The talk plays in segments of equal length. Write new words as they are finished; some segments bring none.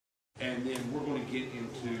and then we're going to get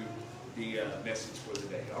into the message for the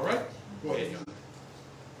day. All right? Go ahead, John.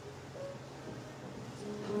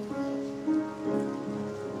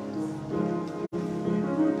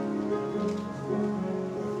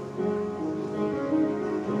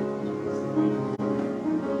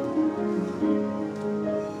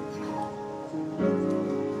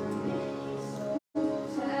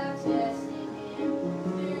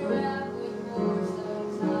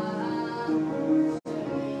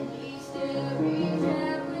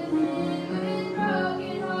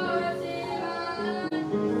 Broken hearts in mine,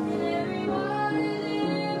 and everyone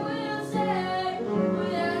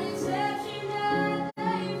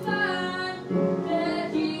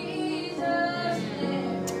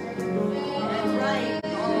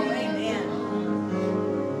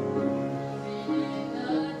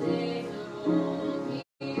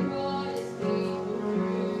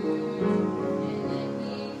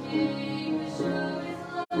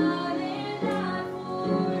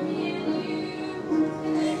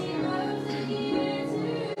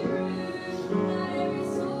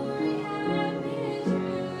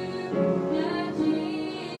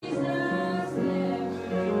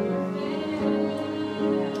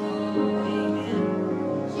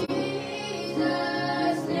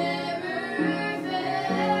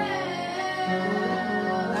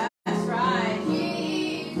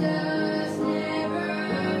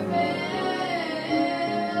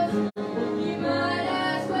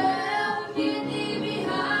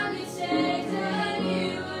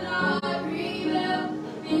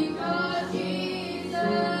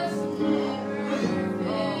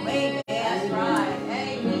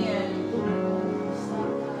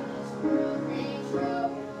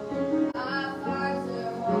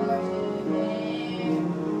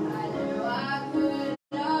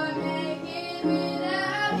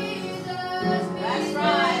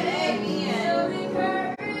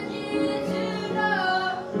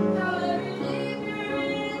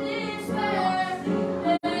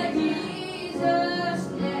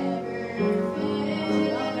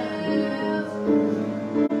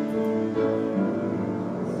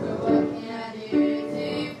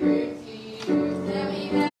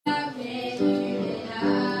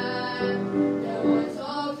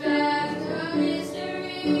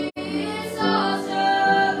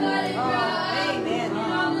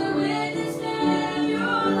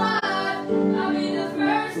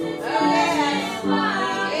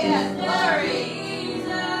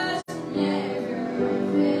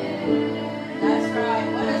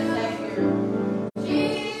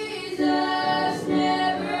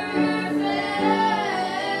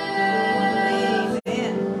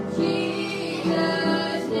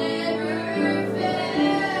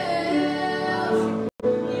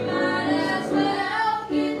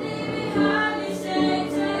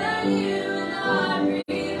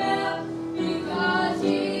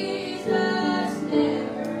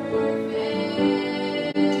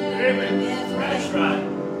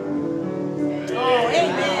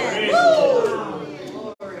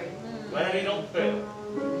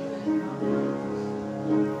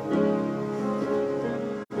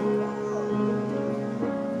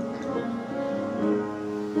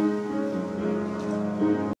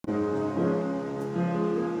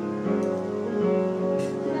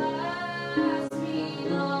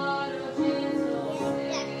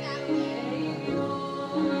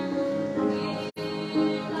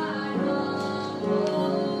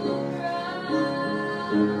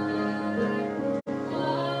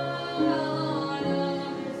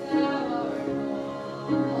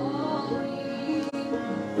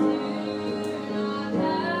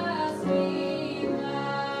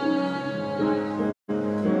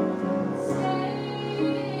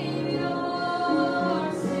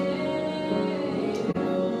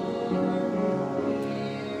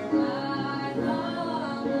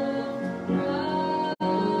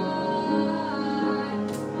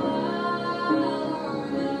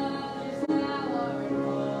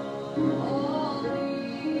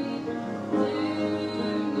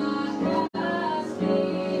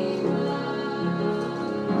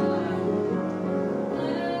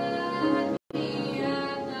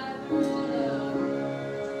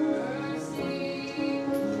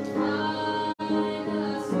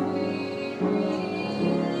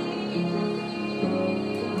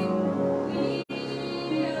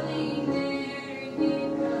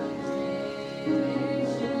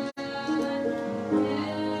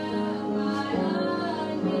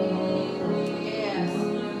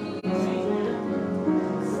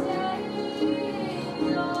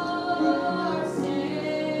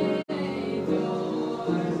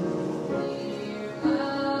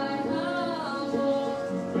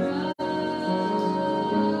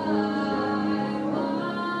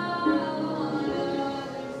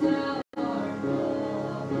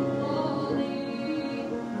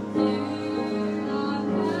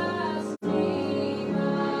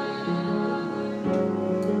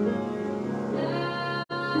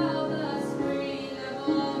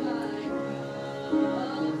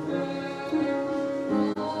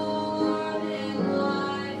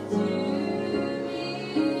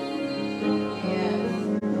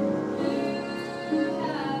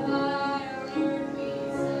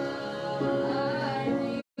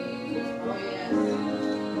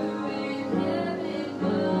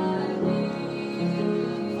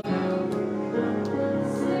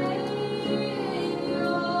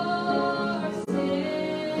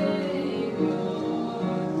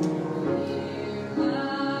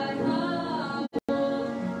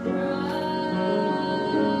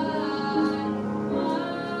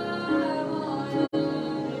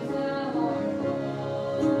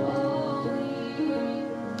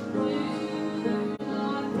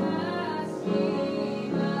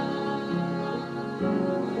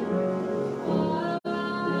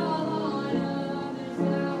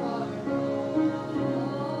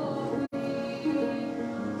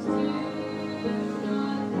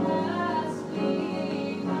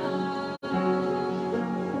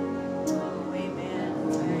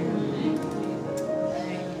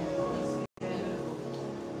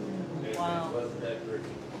agree.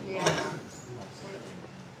 Yeah.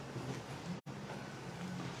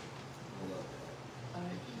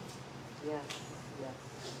 Yes, yes.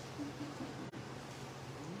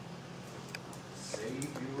 Save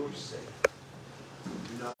your sake.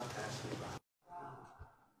 Do not pass me by.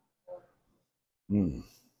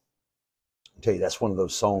 I tell you, that's one of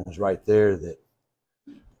those songs right there that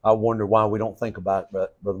I wonder why we don't think about,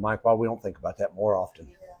 Brother Mike, why we don't think about that more often.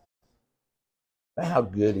 How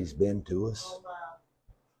good he's been to us.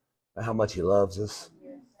 How much he loves us.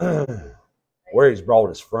 Where he's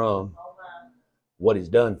brought us from. What he's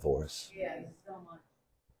done for us.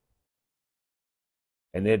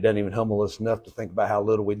 And it doesn't even humble us enough to think about how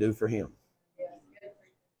little we do for him.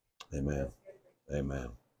 Amen. Amen.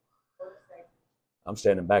 I'm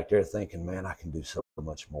standing back there thinking, man, I can do so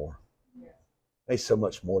much more. There's so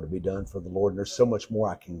much more to be done for the Lord, and there's so much more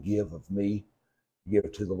I can give of me,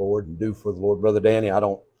 give to the Lord and do for the Lord. Brother Danny,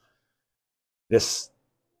 this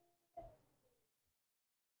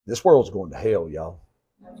world's going to hell, y'all.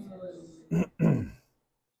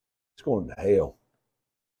 It's going to hell.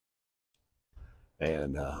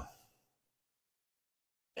 And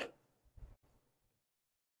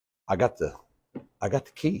I got the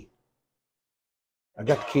key. I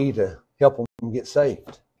got the key to help them get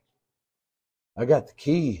saved. I got the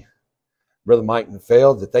key, Brother Mike and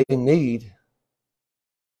Phil, that they need.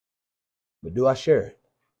 But do I share it?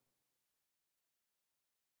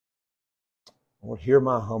 Lord, hear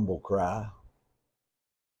my humble cry.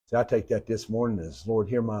 See, I take that this morning as, Lord,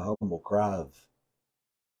 hear my humble cry of,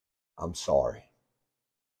 I'm sorry.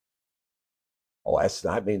 Oh,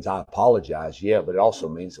 that means I apologize, yeah, but it also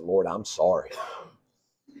means that, Lord, I'm sorry.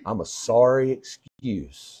 I'm a sorry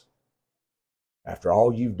excuse after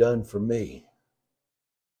all you've done for me.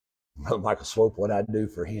 Brother Michael Swope, what I do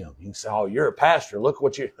for him. You can say, oh, you're a pastor. Look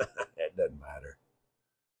what you... That doesn't matter.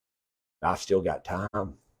 I've still got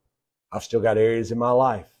time. I've still got areas in my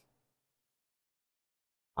life.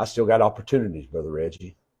 I still got opportunities, Brother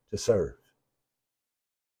Reggie, to serve.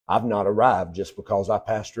 I've not arrived just because I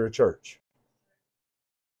pastor a church.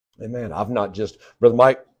 Amen. I've not just... Brother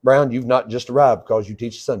Mike Brown, you've not just arrived because you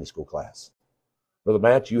teach a Sunday school class. Brother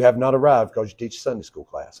Matt, you have not arrived because you teach a Sunday school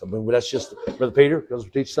class. I mean, that's just... Brother Peter, because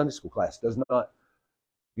we teach a Sunday school class. Does not...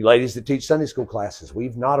 You ladies that teach Sunday school classes,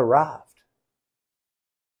 we've not arrived.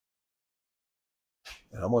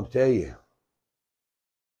 And I'm going to tell you,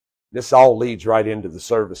 this all leads right into the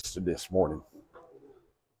service to this morning.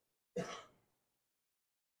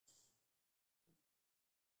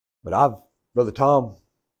 But Brother Tom,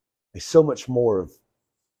 there's so much more of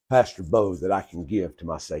Pastor Bo that I can give to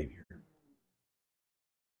my Savior.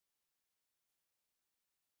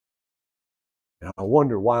 And I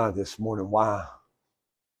wonder why this morning, why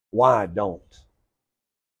I don't.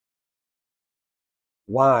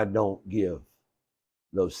 Why I don't give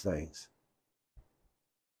those things.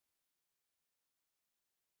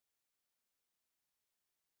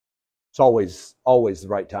 It's always the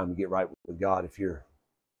right time to get right with God. If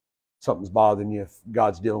something's bothering you, if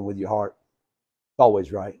God's dealing with your heart, it's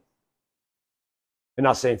always right. I'm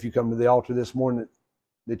not saying if you come to the altar this morning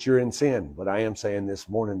that you're in sin, but I am saying this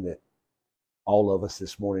morning that all of us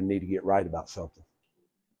this morning need to get right about something.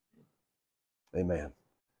 Amen.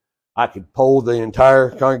 I could poll the entire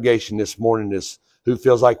congregation this morning as who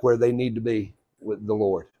feels like where they need to be with the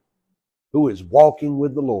Lord. Who is walking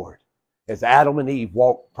with the Lord as Adam and Eve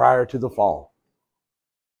walked prior to the fall.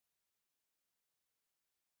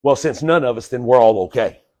 Well, since none of us, then we're all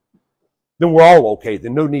okay. Then we're all okay.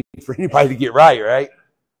 Then no need for anybody to get right?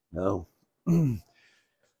 No.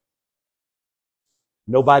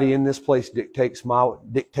 Nobody in this place dictates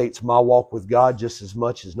my walk with God just as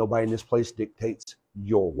much as nobody in this place dictates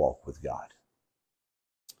your walk with God.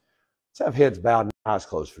 Let's have heads bowed and eyes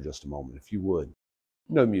closed for just a moment, if you would.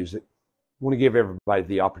 No music. I want to give everybody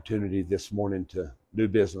the opportunity this morning to do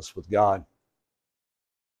business with God.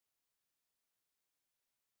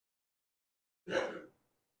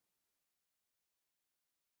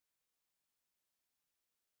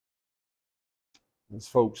 These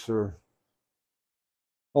folks are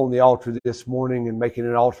on the altar this morning and making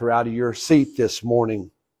an altar out of your seat this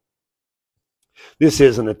morning. This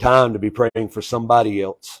isn't a time to be praying for somebody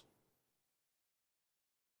else.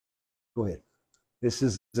 Go ahead. This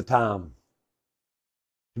is the time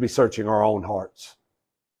to be searching our own hearts.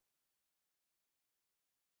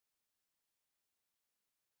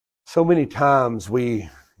 So many times we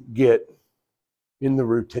get in the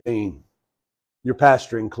routine, your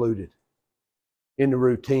pastor included, in the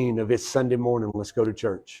routine of it's Sunday morning, let's go to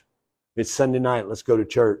church. It's Sunday night, let's go to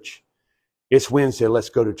church. It's Wednesday, let's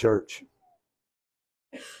go to church.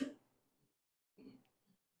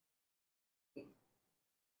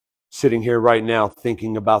 sitting here right now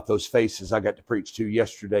thinking about those faces I got to preach to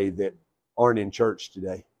yesterday that aren't in church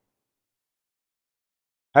today.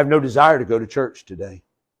 I have no desire to go to church today.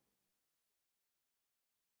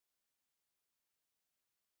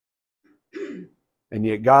 And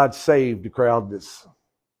yet God saved a crowd that's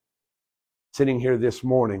sitting here this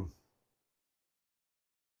morning,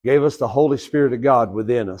 gave us the Holy Spirit of God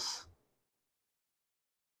within us.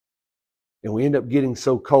 And we end up getting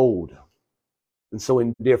so cold and so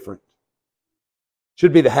indifferent.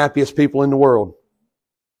 Should be the happiest people in the world.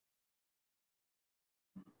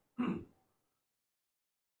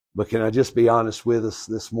 But can I just be honest with us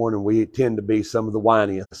this morning? We tend to be some of the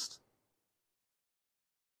whiniest.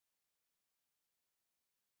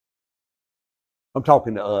 I'm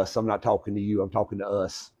talking to us. I'm not talking to you. I'm talking to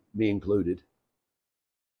us, me included.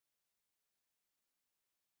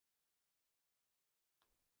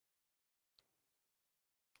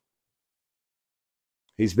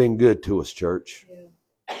 He's been good to us, church.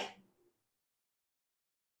 Yeah.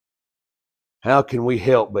 How can we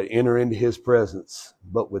help but enter into His presence,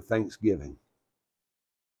 but with thanksgiving?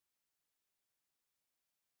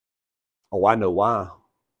 Oh, I know why.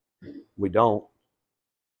 We don't.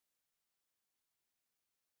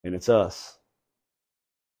 And it's us.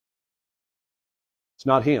 It's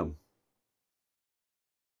not Him.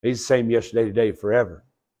 He's the same yesterday, today, forever.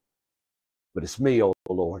 But it's me, oh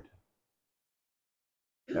Lord.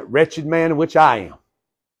 That wretched man in which I am.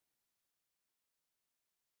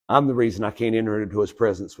 I'm the reason I can't enter into His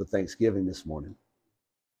presence with thanksgiving this morning.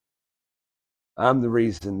 I'm the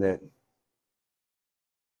reason that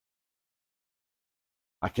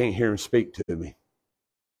I can't hear Him speak to me.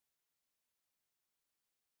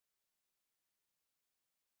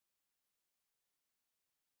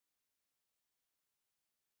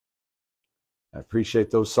 I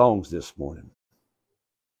appreciate those songs this morning.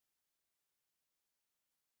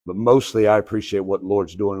 But mostly I appreciate what the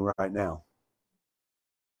Lord's doing right now.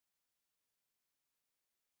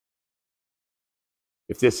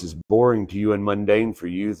 If this is boring to you and mundane for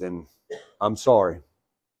you, then I'm sorry.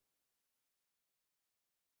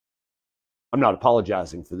 I'm not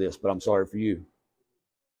apologizing for this, but I'm sorry for you.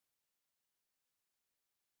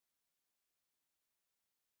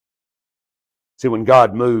 See, when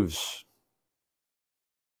God moves,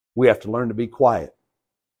 we have to learn to be quiet.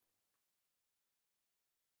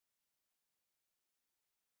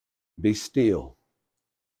 Be still.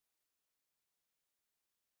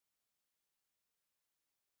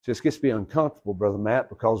 Just gets to be uncomfortable, Brother Matt,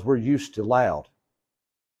 because we're used to loud.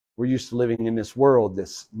 We're used to living in this world,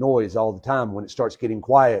 this noise all the time. When it starts getting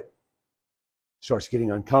quiet, it starts getting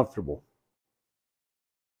uncomfortable.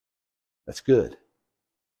 That's good.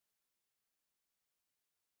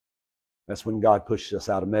 That's when God pushes us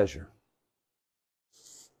out of measure.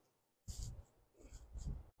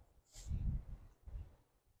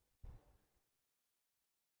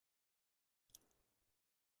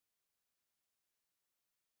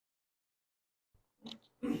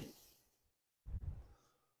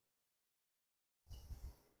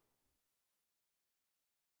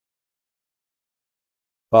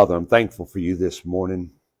 Father, I'm thankful for you this morning.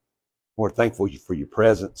 Lord, thankful for your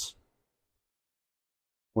presence.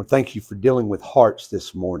 Lord, thank you for dealing with hearts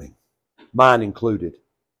this morning, mine included.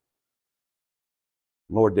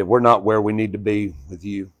 Lord, that we're not where we need to be with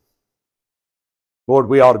you. Lord,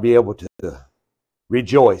 we ought to be able to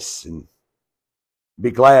rejoice and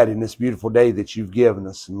be glad in this beautiful day that you've given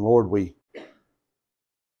us. And Lord, we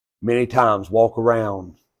many times walk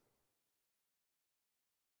around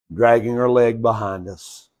dragging our leg behind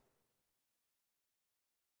us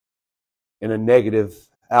in a negative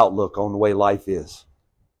outlook on the way life is.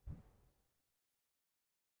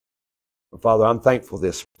 But Father, I'm thankful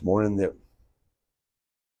this morning that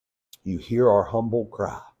you hear our humble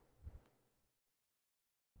cry.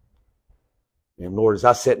 And Lord, as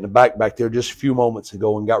I sat in the back there just a few moments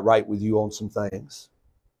ago and got right with you on some things,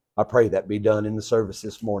 I pray that be done in the service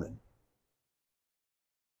this morning.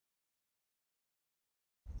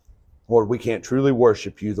 Lord, we can't truly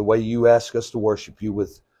worship you the way you ask us to worship you,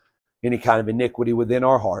 with any kind of iniquity within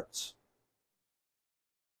our hearts.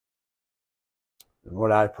 And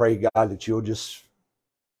Lord, I pray, God, that you'll just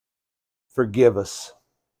forgive us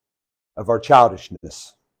of our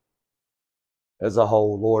childishness as a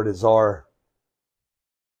whole, Lord, as our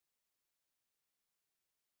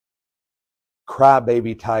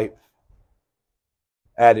crybaby type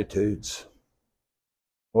attitudes.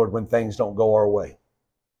 Lord, when things don't go our way.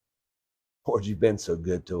 Lord, you've been so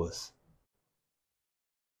good to us.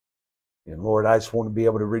 And Lord, I just want to be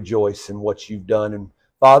able to rejoice in what you've done, and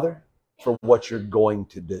Father, for what you're going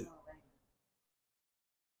to do.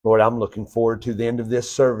 Lord, I'm looking forward to the end of this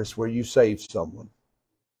service where you save someone.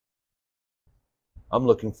 I'm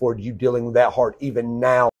looking forward to you dealing with that heart even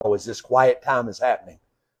now as this quiet time is happening.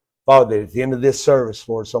 Father, that at the end of this service,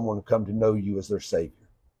 Lord, someone will come to know you as their Savior.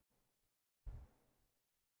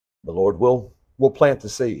 But Lord, we'll plant the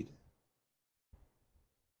seed.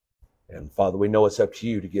 And Father, we know it's up to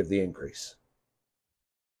you to give the increase.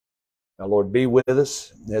 Now, Lord, be with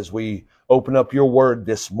us as we open up your word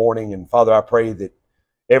this morning. And Father, I pray that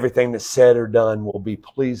everything that's said or done will be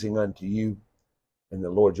pleasing unto you. And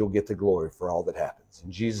that, Lord, you'll get the glory for all that happens.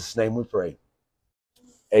 In Jesus' name we pray.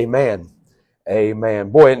 Amen.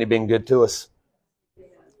 Amen. Boy, hasn't he been good to us?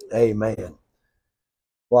 Amen.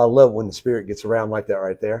 Well, I love when the Spirit gets around like that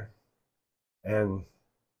right there. And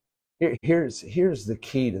here's the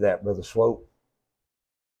key to that, Brother Swope,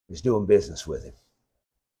 is doing business with him.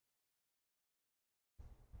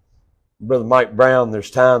 Brother Mike Brown,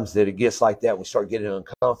 there's times that it gets like that. We start getting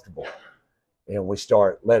uncomfortable. And we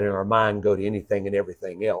start letting our mind go to anything and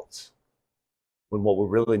everything else. When what we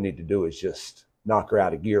really need to do is just knock her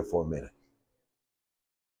out of gear for a minute.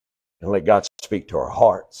 And let God speak to our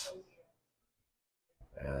hearts.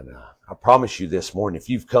 And I promise you this morning, if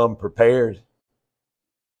you've come prepared,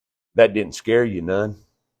 that didn't scare you none.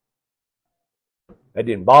 That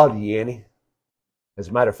didn't bother you any. As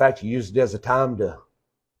a matter of fact, you used it as a time to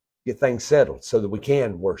get things settled so that we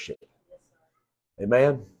can worship.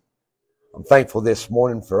 Amen. I'm thankful this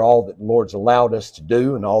morning for all that the Lord's allowed us to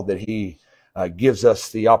do and all that He gives us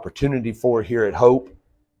the opportunity for here at Hope.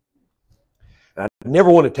 And I never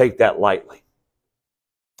want to take that lightly.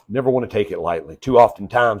 Never want to take it lightly. Too often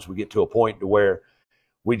times we get to a point to where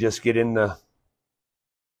we just get in the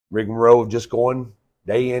rigmarole of just going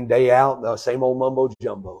day in, day out, the same old mumbo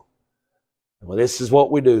jumbo. Well, this is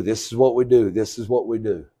what we do. This is what we do. This is what we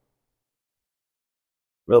do.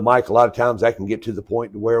 Brother Mike, a lot of times that can get to the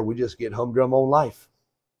point to where we just get humdrum on life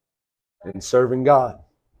and serving God.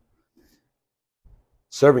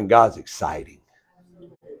 Serving God's exciting.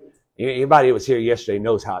 Anybody who was here yesterday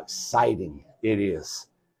knows how exciting it is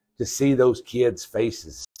to see those kids'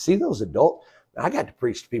 faces, see those adults. I got to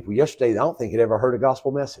preach to people yesterday that I don't think had ever heard a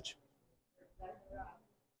gospel message.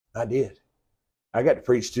 I did. I got to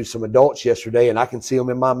preach to some adults yesterday, and I can see them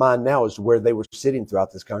in my mind now as to where they were sitting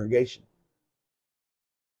throughout this congregation.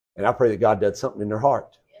 And I pray that God does something in their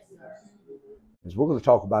heart. Because we're going to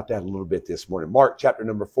talk about that a little bit this morning. Mark chapter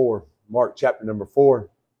number 4. Mark chapter number 4.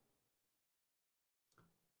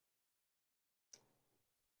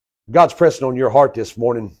 God's pressing on your heart this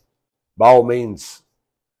morning. By all means,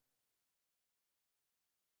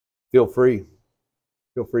 feel free.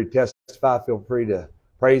 Feel free to testify. Feel free to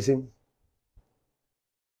praise Him.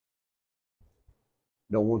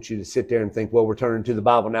 Don't want you to sit there and think, well, we're turning to the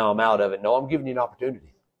Bible now, I'm out of it. No, I'm giving you an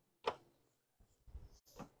opportunity.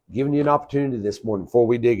 Giving you an opportunity this morning before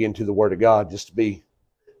we dig into the Word of God, just to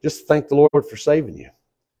thank the Lord for saving you.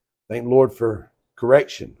 Thank the Lord for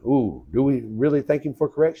correction. Ooh, do we really thank Him for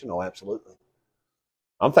correction? Oh, absolutely.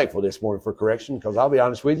 I'm thankful this morning for correction because I'll be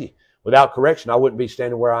honest with you. Without correction, I wouldn't be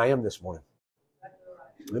standing where I am this morning.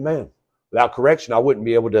 Amen. Without correction, I wouldn't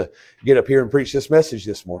be able to get up here and preach this message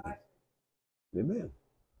this morning. Amen.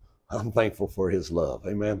 I'm thankful for His love.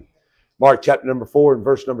 Amen. Mark chapter number 4 and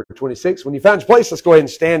verse number 26. When you find your place, let's go ahead and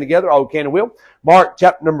stand together. All we can and will. Mark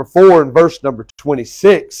chapter number 4 and verse number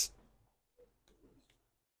 26.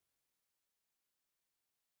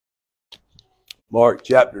 Mark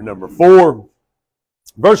chapter number 4,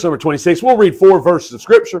 verse number 26. We'll read 4 verses of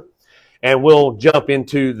Scripture, and we'll jump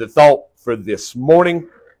into the thought for this morning. The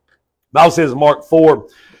Bible says in Mark 4,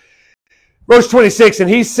 verse 26, and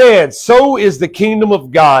he said, so is the kingdom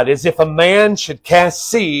of God, as if a man should cast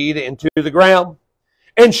seed into the ground,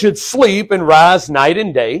 and should sleep and rise night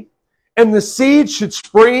and day, and the seed should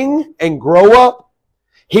spring and grow up.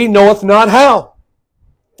 He knoweth not how.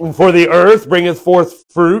 For the earth bringeth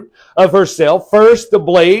forth fruit of herself, first the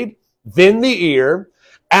blade, then the ear,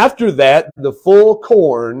 after that the full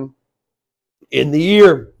corn in the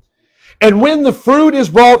ear. And when the fruit is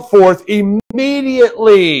brought forth,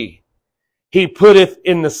 immediately he putteth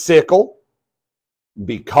in the sickle,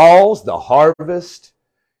 because the harvest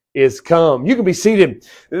is come. You can be seated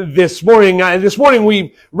this morning. This morning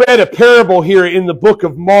we read a parable here in the book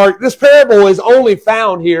of Mark. This parable is only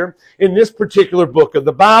found here in this particular book of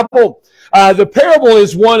the Bible. The parable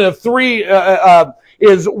is one of three in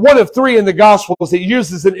the Gospels that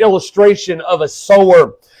uses an illustration of a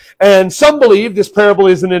sower. And some believe this parable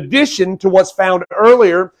is an addition to what's found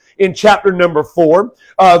earlier in chapter number 4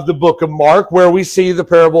 of the book of Mark, where we see the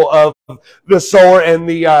parable of the sower and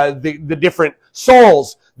the different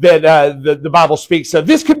souls that the Bible speaks of.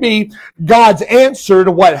 This could be God's answer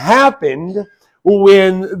to what happened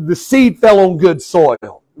when the seed fell on good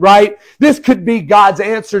soil, right? This could be God's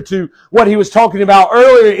answer to what he was talking about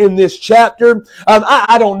earlier in this chapter.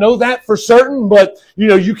 I don't know that for certain, but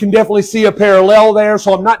you can definitely see a parallel there.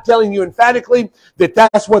 So I'm not telling you emphatically that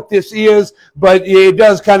that's what this is, but it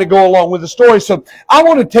does kind of go along with the story. So I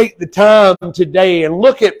want to take the time today and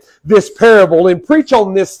look at this parable and preach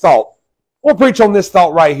on this thought. We'll preach on this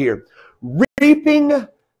thought right here. Reaping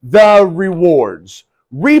the rewards.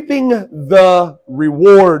 Reaping the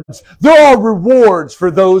rewards. There are rewards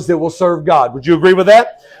for those that will serve God. Would you agree with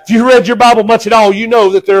that? If you read your Bible much at all, you know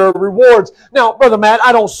that there are rewards. Now, Brother Matt,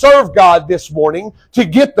 I don't serve God this morning to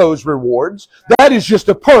get those rewards. That is just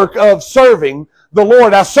a perk of serving the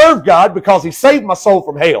Lord. I serve God because he saved my soul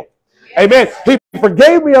from hell. Amen. He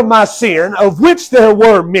forgave me of my sin, of which there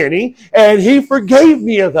were many, and he forgave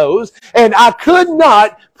me of those, and I could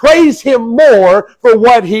not praise him more for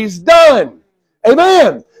what he's done.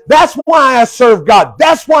 Amen. That's why I serve God.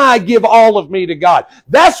 That's why I give all of me to God.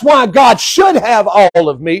 That's why God should have all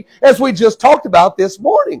of me, as we just talked about this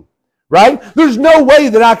morning. Right? There's no way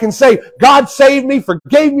that I can say, God saved me,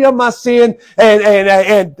 forgave me of my sin,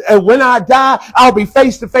 and when I die, I'll be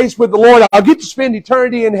face to face with the Lord. I'll get to spend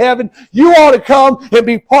eternity in heaven. You ought to come and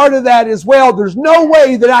be part of that as well. There's no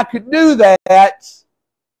way that I could do that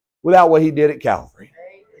without what he did at Calvary.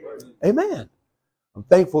 Amen. I'm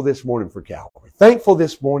thankful this morning for Calvary. Thankful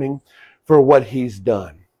this morning for what he's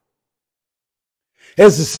done.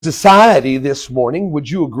 As a society this morning, would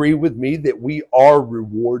you agree with me that we are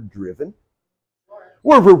reward-driven?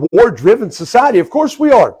 We're a reward-driven society. Of course we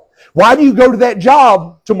are. Why do you go to that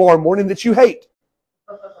job tomorrow morning that you hate?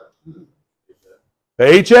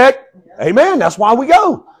 Paycheck? Amen. That's why we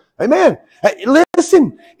go. Amen. Hey,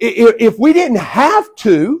 listen, if we didn't have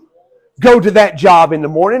to go to that job in the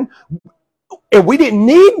morning, if we didn't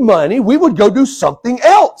need money, we would go do something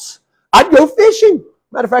else. I'd go fishing.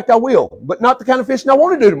 Matter of fact, I will, but not the kind of fishing I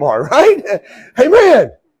want to do tomorrow, right?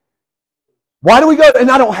 Amen. Why do we go?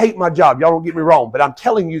 And I don't hate my job. Y'all don't get me wrong, but I'm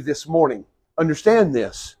telling you this morning, understand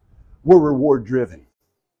this. We're reward driven.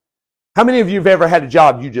 How many of you have ever had a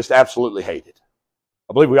job you just absolutely hated?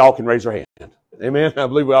 I believe we all can raise our hand. Amen. I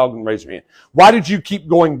believe we all can raise our hand. Why did you keep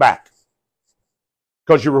going back?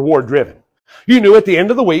 Because you're reward driven. You knew at the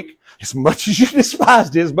end of the week, as much as you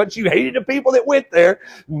despised it, as much as you hated the people that went there,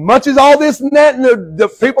 much as all this and that, and the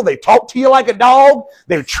people, they talked to you like a dog,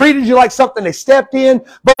 they treated you like something they stepped in,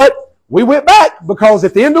 but we went back because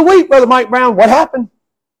at the end of the week, Brother Mike Brown, what happened?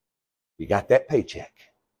 You got that paycheck.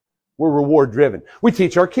 We're reward driven. We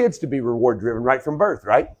teach our kids to be reward driven right from birth,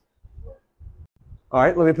 right? All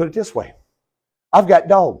right, let me put it this way. I've got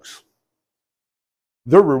dogs.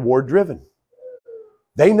 They're reward driven.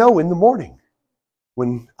 They know in the morning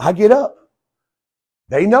when I get up,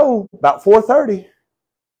 they know about 4:30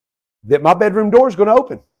 that my bedroom door is going to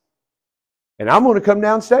open. And I'm going to come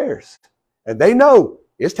downstairs. And they know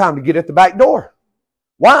it's time to get at the back door.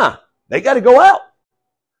 Why? They got to go out.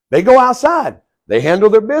 They go outside. They handle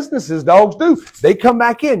their business as dogs do. They come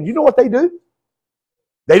back in. You know what they do?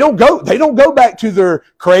 They don't go back to their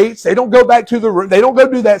crates. They don't go back to the room. They don't go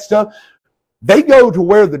do that stuff. They go to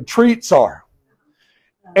where the treats are.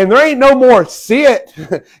 And there ain't no more sit,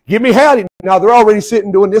 give me howdy. Now they're already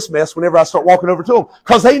sitting doing this mess whenever I start walking over to them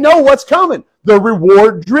because they know what's coming. They're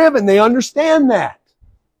reward driven. They understand that.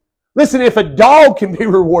 Listen, if a dog can be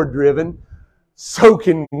reward driven, so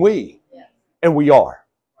can we. And we are.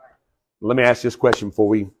 Let me ask this question before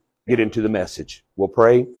we get into the message. We'll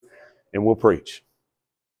pray and we'll preach.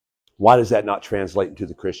 Why does that not translate into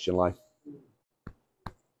the Christian life?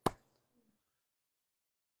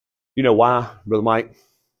 You know why, Brother Mike?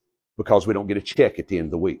 Because we don't get a check at the end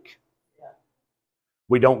of the week.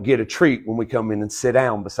 We don't get a treat when we come in and sit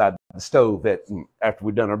down beside the stove after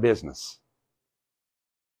we've done our business.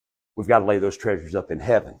 We've got to lay those treasures up in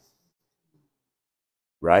heaven.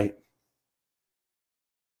 Right?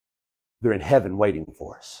 They're in heaven waiting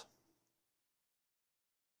for us.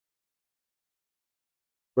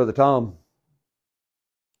 Brother Tom,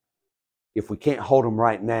 if we can't hold them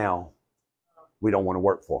right now, we don't want to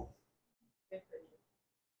work for them.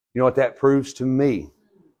 You know what that proves to me?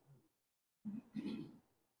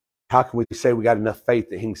 How can we say we got enough faith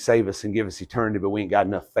that he can save us and give us eternity, but we ain't got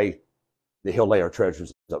enough faith that he'll lay our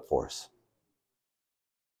treasures up for us?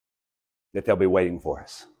 That they'll be waiting for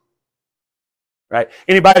us. Right?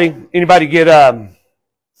 Anybody get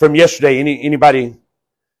from yesterday, anybody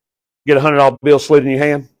get a $100 bill slid in your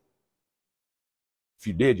hand? If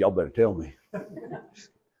you did, y'all better tell me.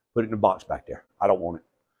 Put it in the box back there. I don't want it.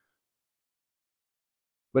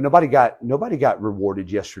 But nobody got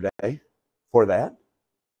rewarded yesterday for that.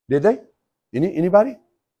 Did they? Anybody?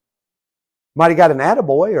 Might have got an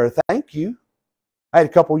attaboy or a thank you. I had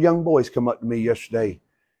a couple young boys come up to me yesterday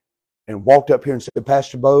and walked up here and said,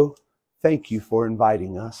 Pastor Bo, thank you for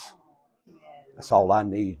inviting us. That's all I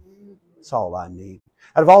need. That's all I need.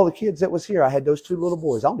 Out of all the kids that was here, I had those two little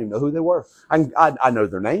boys. I don't even know who they were. I know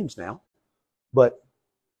their names now, but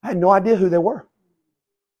I had no idea who they were.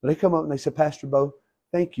 But they come up and they said, Pastor Bo,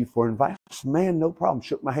 thank you for inviting us. Man, no problem.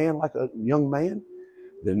 Shook my hand like a young man.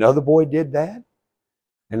 Then another boy did that.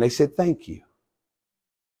 And they said, thank you.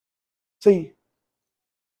 See,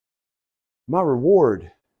 my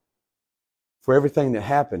reward for everything that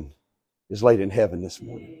happened is laid in heaven this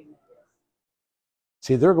morning.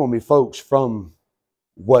 See, there are going to be folks from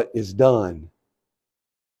what is done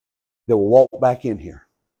that will walk back in here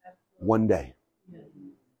one day.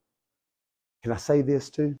 Can I say this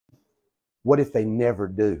too? What if they never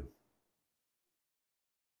do?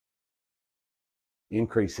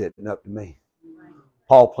 Increase it and up to me.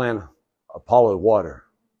 Paul planted, Apollo water.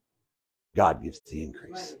 God gives the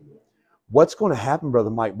increase. What's going to happen, Brother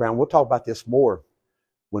Mike Brown? We'll talk about this more.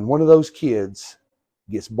 When one of those kids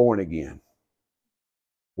gets born again,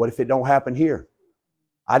 what if it don't happen here?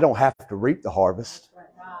 I don't have to reap the harvest.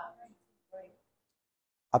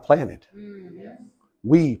 I planted.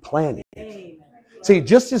 We planted. See,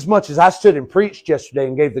 just as much as I stood and preached yesterday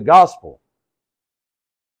and gave the gospel,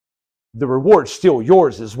 the reward's still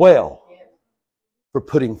yours as well for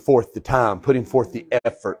putting forth the time, putting forth the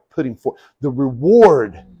effort, putting forth the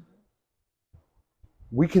reward.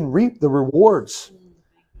 We can reap the rewards.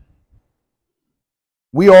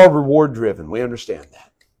 We are reward driven. We understand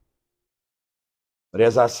that. But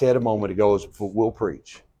as I said a moment ago, as we'll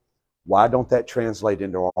preach, why don't that translate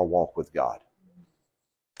into our walk with God?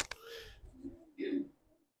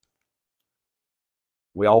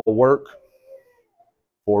 We all work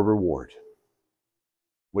for reward.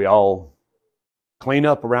 We all clean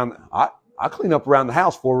up around. I clean up around the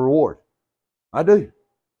house for a reward. I do.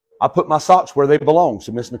 I put my socks where they belong,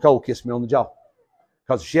 so Miss Nicole kissed me on the jaw.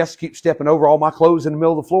 Because if she has to keep stepping over all my clothes in the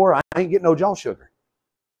middle of the floor, I ain't getting no jaw sugar.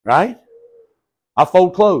 Right? I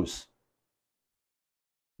fold clothes.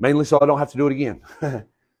 Mainly so I don't have to do it again.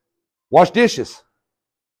 Wash dishes.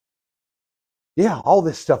 Yeah, all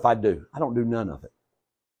this stuff I do. I don't do none of it.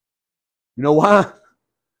 You know why?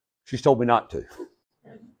 She's told me not to.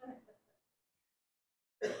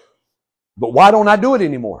 But why don't I do it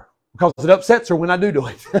anymore? Because it upsets her when I do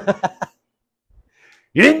it.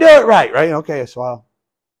 You didn't do it right, right? Okay, so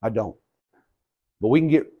I don't. But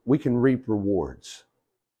we can reap rewards.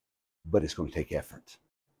 But it's going to take effort.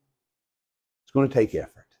 It's going to take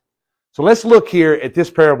effort. So let's look here at this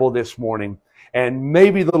parable this morning, and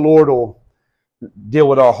maybe the Lord will deal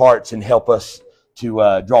with our hearts and help us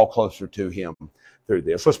to draw closer to Him through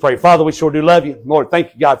this. Let's pray. Father, we sure do love you. Lord,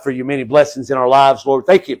 thank you, God, for your many blessings in our lives. Lord,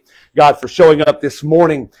 thank you, God, for showing up this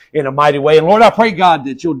morning in a mighty way. And Lord, I pray, God,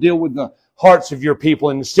 that you'll deal with the hearts of your people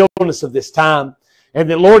in the stillness of this time. And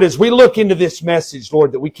that, Lord, as we look into this message,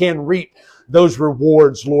 Lord, that we can reap those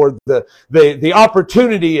rewards, Lord. The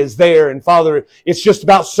opportunity is there. And Father, it's just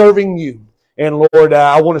about serving you. And Lord,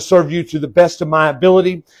 I want to serve you to the best of my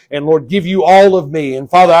ability. And Lord, give you all of me. And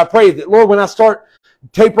Father, I pray that, Lord, when I start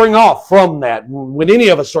tapering off from that, when any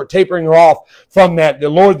of us start tapering off from that, the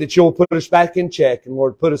Lord, that you'll put us back in check. And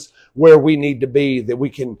Lord, put us where we need to be, that we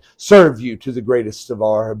can serve you to the greatest of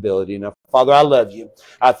our ability. And Father, I love you.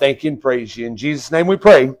 I thank you and praise you. In Jesus' name we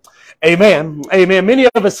pray. Amen. Amen. Many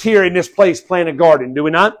of us here in this place plant a garden, do we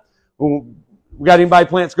not? We got anybody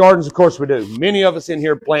plants gardens? Of course we do. Many of us in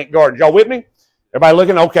here plant gardens. Y'all with me? Everybody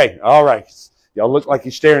looking? Okay. All right. Y'all look like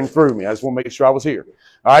you're staring through me. I just want to make sure I was here.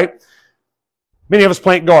 All right. Many of us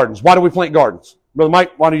plant gardens. Why do we plant gardens? Brother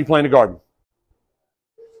Mike, why do you plant a garden?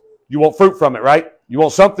 You want fruit from it, right? You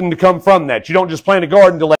want something to come from that. You don't just plant a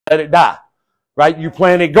garden to let it die, right? You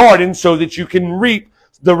plant a garden so that you can reap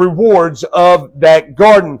the rewards of that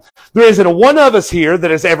garden. There isn't a one of us here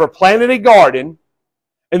that has ever planted a garden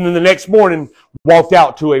and then the next morning walked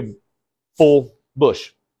out to a full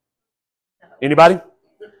bush. Anybody?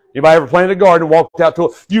 Anybody ever planted a garden and walked out to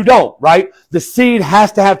it? You don't, right? The seed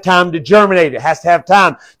has to have time to germinate. It has to have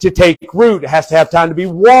time to take root. It has to have time to be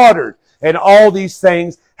watered. And all these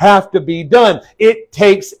things have to be done. It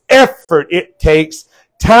takes effort. It takes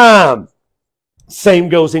time. Same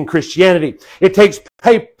goes in Christianity. It takes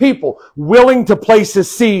people willing to place a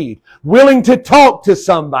seed, willing to talk to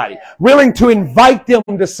somebody, willing to invite them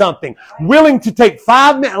to something, willing to take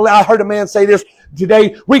 5 minutes. I heard a man say this,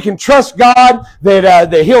 today. We can trust God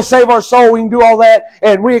that He'll save our soul. We can do all that.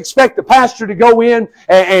 And we expect the pastor to go in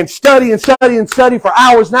and study and study and study for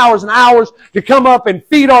hours and hours and hours to come up and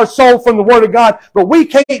feed our soul from the Word of God. But we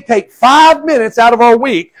can't take 5 minutes out of our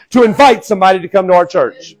week to invite somebody to come to our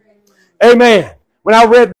church. Amen. When I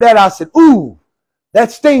read that, I said, ooh,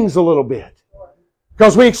 that stings a little bit.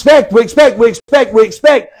 Because we expect,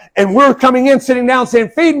 and we're coming in, sitting down, saying,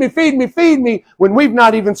 feed me, feed me, feed me, when we've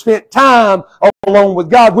not even spent time alone with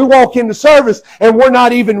God. We walk into service, and we're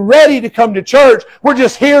not even ready to come to church. We're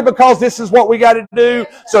just here because this is what we got to do.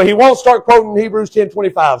 So He won't start quoting Hebrews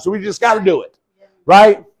 10:25. So we just got to do it.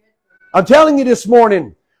 Right? I'm telling you this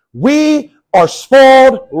morning, we are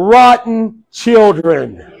spoiled, rotten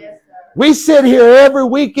children. We sit here every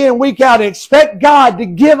week in, week out, and expect God to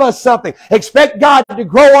give us something. Expect God to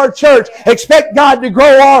grow our church. Expect God to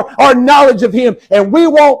grow our knowledge of Him. And we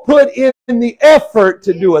won't put in the effort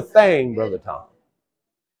to do a thing, Brother Tom.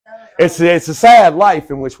 It's a sad life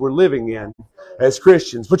in which we're living in as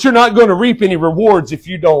Christians. But you're not going to reap any rewards if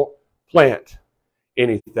you don't plant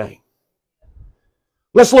anything.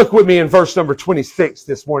 Let's look with me in verse number 26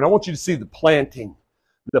 this morning. I want you to see the planting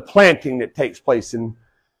that takes place in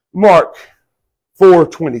Mark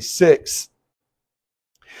 4:26.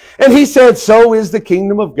 And He said, so is the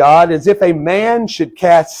kingdom of God, as if a man should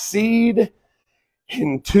cast seed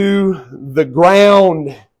into the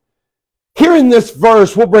ground. Here in this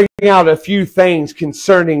verse, we'll bring out a few things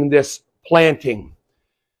concerning this planting.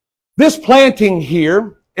 This planting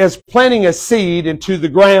here is planting a seed into the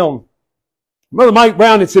ground. Brother Mike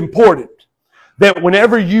Brown, it's important that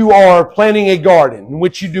whenever you are planting a garden,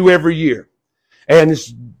 which you do every year, and it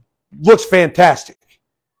looks fantastic,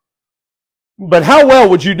 but how well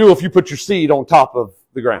would you do if you put your seed on top of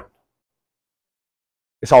the ground?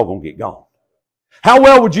 It's all going to get gone. How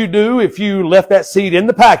well would you do if you left that seed in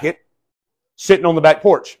the packet sitting on the back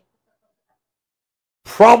porch?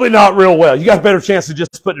 Probably not real well. You got a better chance of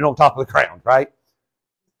just putting it on top of the ground, right?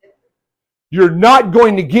 You're not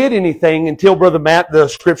going to get anything until, Brother Matt, the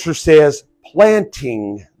Scripture says,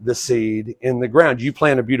 planting the seed in the ground. You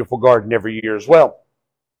plant a beautiful garden every year as well.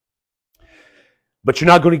 But you're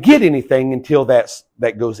not going to get anything until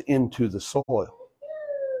that goes into the soil.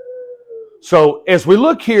 So as we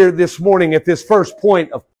look here this morning at this first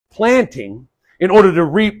point of planting, in order to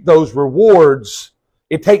reap those rewards,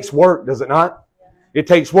 it takes work, does it not? It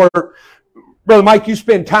takes work. Brother Mike, you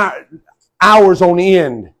spend hours on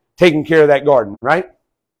end taking care of that garden, right?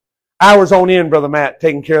 Hours on end, Brother Matt,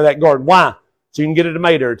 taking care of that garden. Why? So you can get a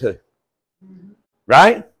tomato or two.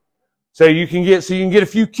 Right? So you can get a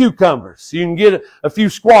few cucumbers. So you can get a few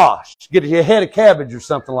squash. Get a head of cabbage or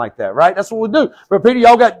something like that, right? That's what we do. But Peter,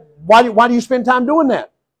 y'all got, why do you spend time doing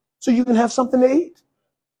that? So you can have something to eat.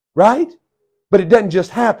 Right? But it doesn't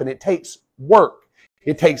just happen. It takes work.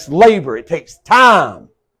 It takes labor. It takes time.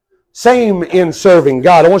 Same in serving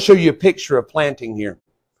God. I want to show you a picture of planting here.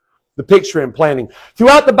 The picture in planting.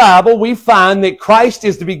 Throughout the Bible, we find that Christ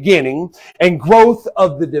is the beginning and growth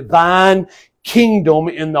of the divine kingdom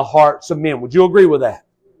in the hearts of men. Would you agree with that?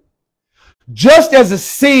 Just as a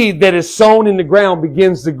seed that is sown in the ground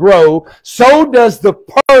begins to grow, so does the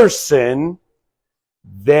person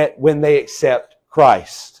that when they accept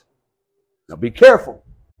Christ. Now be careful.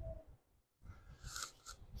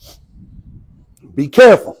 Be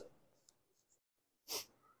careful.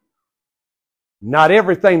 Not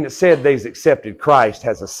everything that said they've accepted Christ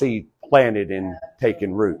has a seed planted and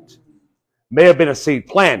taken root. May have been a seed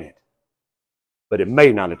planted, but it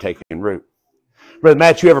may not have taken root. Brother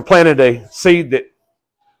Matt, you ever planted a seed that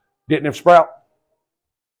didn't have sprout?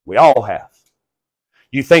 We all have.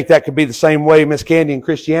 You think that could be the same way, Miss Candy, in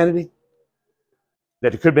Christianity?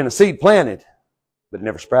 That it could have been a seed planted, but it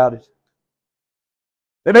never sprouted?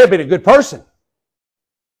 They may have been a good person.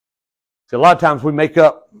 See, a lot of times we make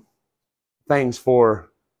up things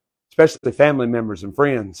for, especially family members and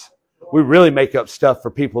friends. We really make up stuff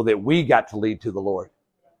for people that we got to lead to the Lord.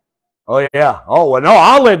 Oh, yeah. Oh, well, no,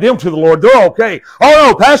 I led them to the Lord. They're okay. Oh,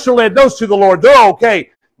 no, Pastor led those to the Lord. They're okay.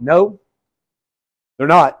 No, they're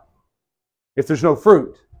not. If there's no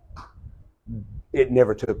fruit, it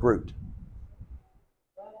never took root.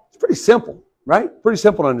 It's pretty simple, right? Pretty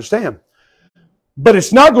simple to understand. But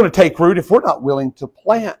it's not going to take root if we're not willing to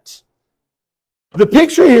plant. The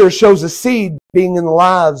picture here shows a seed being in the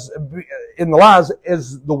lives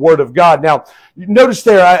as the Word of God. Now, notice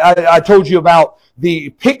there, I told you about the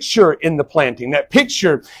picture in the planting. That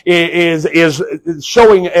picture is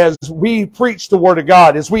showing as we preach the Word of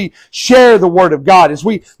God, as we share the Word of God, as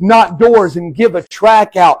we knock doors and give a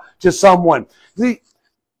tract out to someone.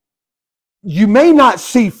 You may not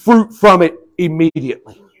see fruit from it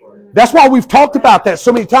immediately. That's why we've talked about that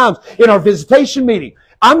so many times in our visitation meeting.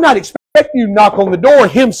 I'm not expecting you to knock on the door,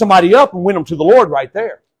 hem somebody up, and win them to the Lord right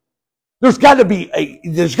there. There's got to be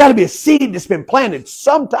a seed that's been planted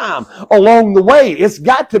sometime along the way. It's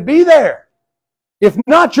got to be there. If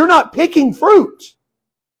not, you're not picking fruit.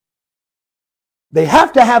 They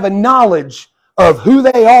have to have a knowledge of who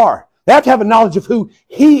they are. They have to have a knowledge of who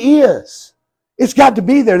He is. It's got to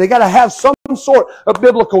be there. They got to have some sort of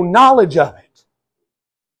biblical knowledge of it.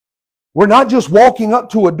 We're not just walking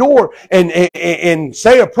up to a door and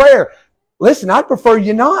say a prayer. Listen, I'd prefer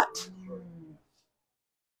you not.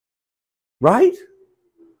 Right?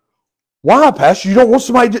 Why, Pastor? You don't want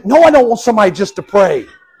somebody to... No, I don't want somebody just to pray.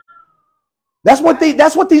 That's what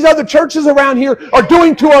these other churches around here are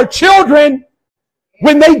doing to our children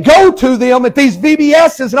when they go to them at these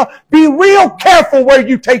VBSs. And all. Be real careful where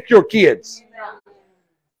you take your kids.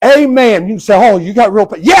 Amen. You can say, oh, you got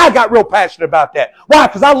real... Yeah, I got real passionate about that. Why?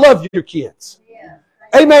 Because I love your kids.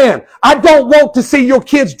 Amen. I don't want to see your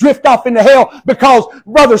kids drift off into hell because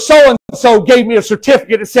brother so-and-so gave me a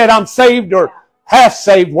certificate that said I'm saved or half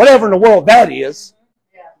saved, whatever in the world that is.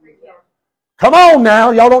 Come on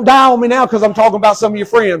now. Y'all don't die on me now because I'm talking about some of your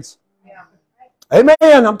friends. Amen.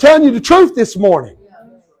 I'm telling you the truth this morning.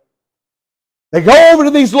 They go over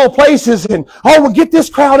to these little places and, oh, we'll get this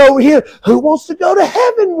crowd over here. Who wants to go to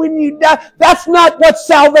heaven when you die? That's not what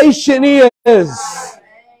salvation is.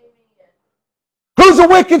 Who's a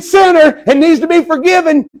wicked sinner and needs to be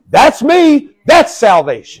forgiven? That's me. That's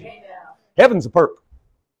salvation. Heaven's a perk.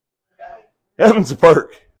 Heaven's a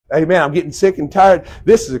perk. Amen. I'm getting sick and tired.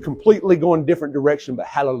 This is a completely going different direction, but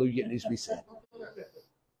hallelujah, it needs to be said.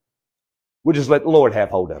 We'll just let the Lord have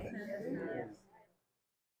hold of it.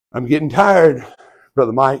 I'm getting tired,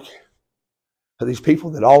 Brother Mike, of these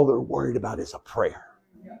people that all they're worried about is a prayer.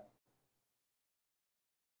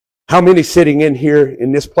 How many sitting in here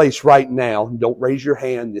in this place right now, don't raise your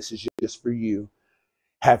hand, this is just for you,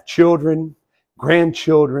 have children,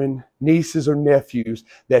 grandchildren, nieces or nephews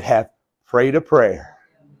that have prayed a prayer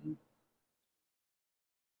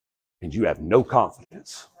and you have no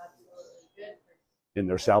confidence in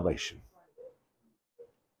their salvation?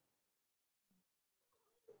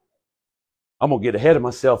 I'm going to get ahead of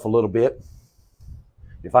myself a little bit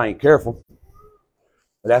if I ain't careful.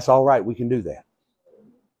 But that's all right. We can do that.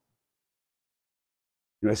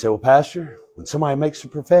 You may say, well, Pastor, when somebody makes a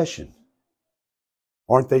profession,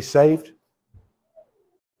 aren't they saved?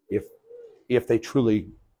 If they truly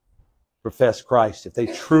profess Christ, if they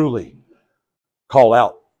truly call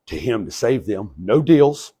out to Him to save them, no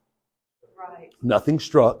deals, nothing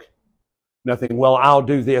struck, nothing, well, I'll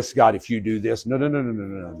do this, God, if you do this.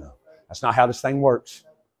 No. That's not how this thing works.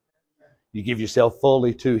 You give yourself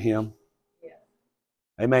fully to Him.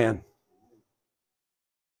 Amen.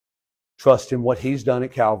 Trust in what He's done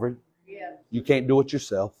at Calvary. You can't do it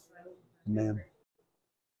yourself. Amen.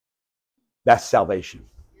 That's salvation.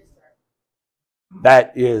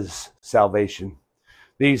 That is salvation.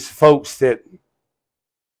 These folks that,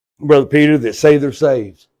 Brother Peter, that say they're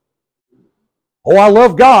saved. Oh, I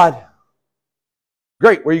love God.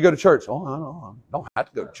 Great, where you go to church? Oh, I don't have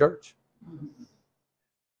to go to church.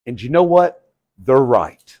 And you know what? They're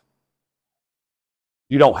right.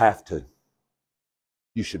 You don't have to.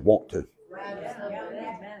 You should want to.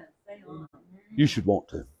 You should want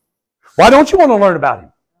to. Why don't you want to learn about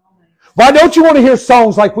Him? Why don't you want to hear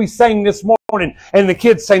songs like we sang this morning and the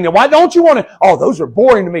kids sang them? Why don't you want to? Oh, those are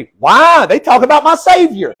boring to me. Why? They talk about my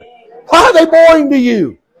Savior. Why are they boring to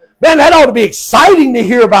you? Man, that ought to be exciting to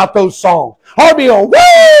hear about those songs. Ought to be a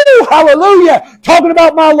woo, hallelujah, talking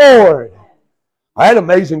about my Lord. I had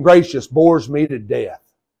Amazing Grace just bores me to death.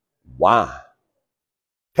 Why?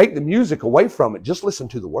 Take the music away from it. Just listen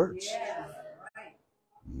to the words.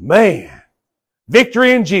 Man.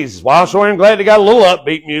 Victory in Jesus. Well, I'm sure glad they got a little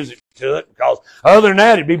upbeat music to it, because other than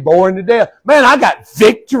that, it'd be boring to death. Man, I got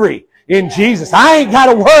victory in Jesus. I ain't got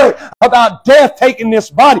to worry about death taking this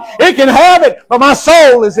body. It can have it, but my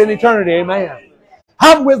soul is in eternity. Amen.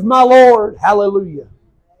 I'm with my Lord. Hallelujah.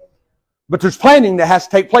 But there's planting that has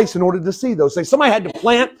to take place in order to see those things. Somebody had to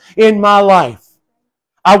plant in my life.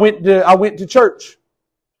 I went to church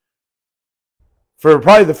for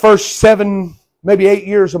probably the first 7, maybe 8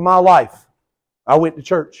 years of my life. I went to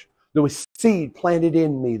church. There was seed planted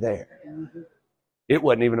in me there. It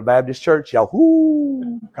wasn't even a Baptist church. Y'all,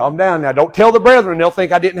 whoo, calm down now. Don't tell the brethren. They'll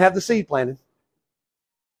think I didn't have the seed planted.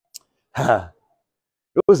 It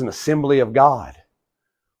was an assembly of God.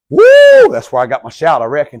 Woo! That's where I got my shout, I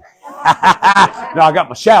reckon. No, I got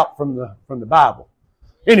my shout from the Bible.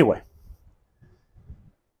 Anyway.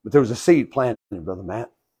 But there was a seed planted, Brother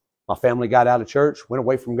Matt. My family got out of church, went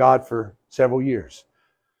away from God for several years.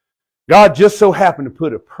 God just so happened to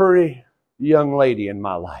put a pretty young lady in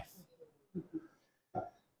my life.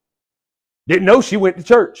 Didn't know she went to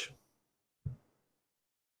church.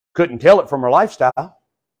 Couldn't tell it from her lifestyle.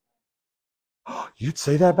 Oh, you'd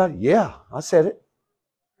say that about it? Yeah, I said it.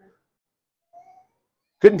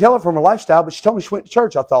 Couldn't tell it from her lifestyle, but she told me she went to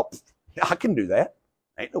church. I thought, yeah, I can do that.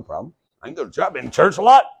 Ain't no problem. I can go to church. I've been to church a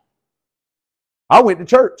lot. I went to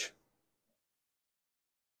church.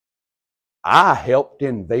 I helped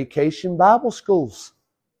in vacation Bible schools.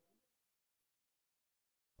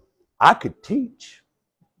 I could teach.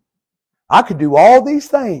 I could do all these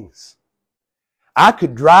things. I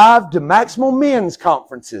could drive to maximum men's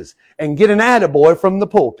conferences and get an attaboy from the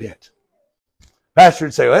pulpit. Pastor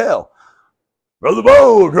would say, well, Brother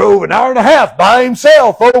Bo drove an hour and a half by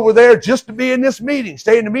himself over there just to be in this meeting,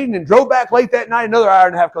 stay in the meeting, and drove back late that night another hour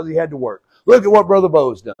and a half because he had to work. Look at what Brother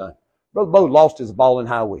Bo's done. Brother Bo lost his ball in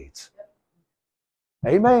high weeds.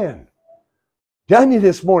 Amen. Telling you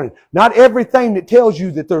this morning, not everything that tells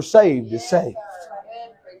you that they're saved is saved.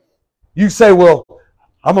 You say, well,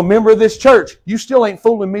 I'm a member of this church. You still ain't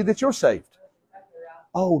fooling me that you're saved.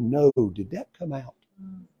 Oh no, did that come out?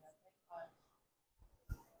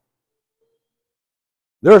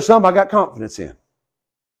 There are some I got confidence in.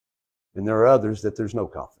 And there are others that there's no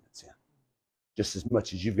confidence in. Just as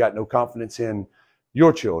much as you've got no confidence in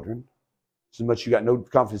your children, as much as you got no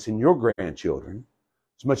confidence in your grandchildren,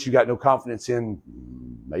 as much as you got no confidence in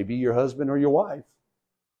maybe your husband or your wife,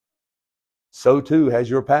 so too has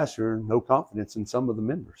your pastor no confidence in some of the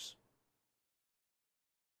members.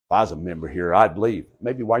 If I was a member here, I'd leave.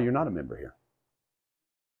 Maybe why you're not a member here.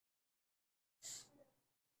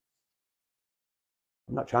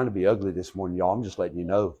 I'm not trying to be ugly this morning, y'all. I'm just letting you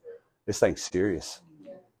know this thing's serious.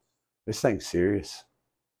 This thing's serious.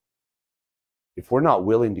 If we're not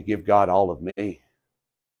willing to give God all of me,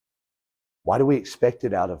 why do we expect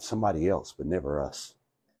it out of somebody else but never us?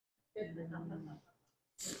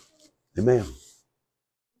 Amen.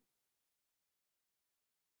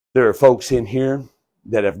 There are folks in here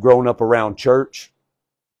that have grown up around church.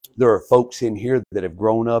 There are folks in here that have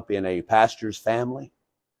grown up in a pastor's family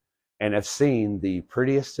and have seen the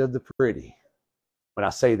prettiest of the pretty. When I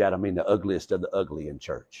say that, I mean the ugliest of the ugly in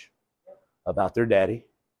church. About their daddy,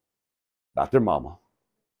 about their mama.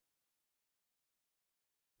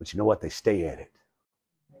 But you know what? They stay at it.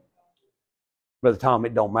 Brother Tom,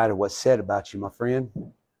 it don't matter what's said about you, my friend.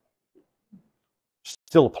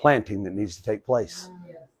 Still a planting that needs to take place.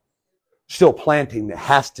 Still planting that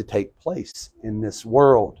has to take place in this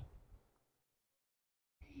world.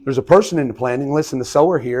 There's a person in the planting. Listen, the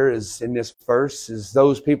sower here is in this verse is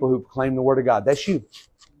those people who proclaim the word of God. That's you.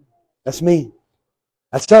 That's me.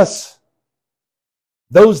 That's us.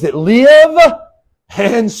 Those that live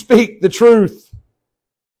and speak the truth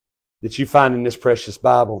that you find in this precious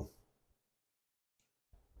Bible.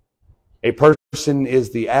 A person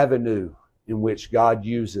is the avenue in which God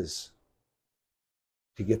uses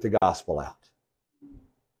to get the gospel out.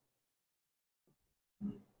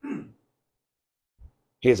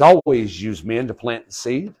 He has always used men to plant the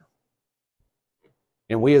seed.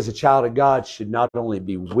 And we as a child of God should not only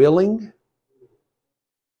be willing,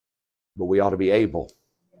 but we ought to be able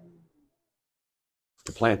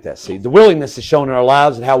to plant that seed. The willingness is shown in our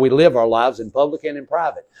lives and how we live our lives in public and in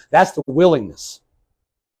private. That's the willingness.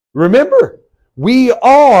 Remember, we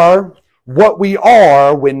are what we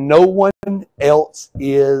are when no one else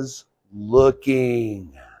is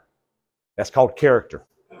looking. That's called character.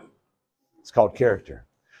 It's called character.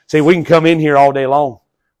 See, we can come in here all day long.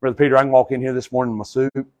 Brother Peter, I can walk in here this morning in my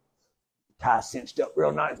suit. Tie cinched up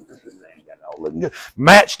real nice. All looking good.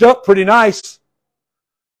 Matched up pretty nice.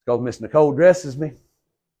 Because Miss Nicole dresses me.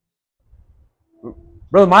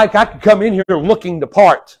 Brother Mike, I could come in here looking the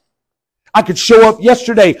part. I could show up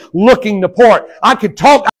yesterday looking the part. I could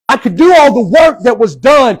talk. I could do all the work that was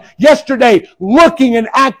done yesterday looking and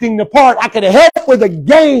acting the part. I could help with a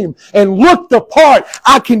game and look the part.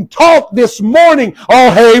 I can talk this morning.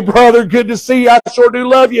 Oh, hey, brother, good to see you. I sure do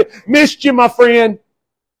love you. Missed you, my friend.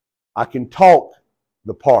 I can talk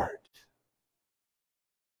the part.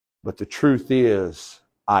 But the truth is,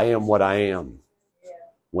 I am what I am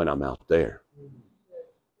when I'm out there.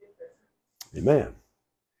 Amen.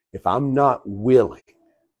 If I'm not willing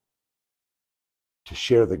to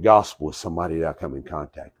share the gospel with somebody that I come in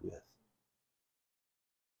contact with,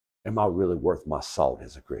 am I really worth my salt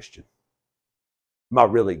as a Christian? Am I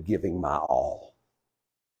really giving my all?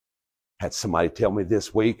 Had somebody tell me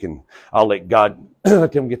this week, and I'll let God,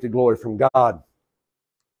 let them get the glory from God.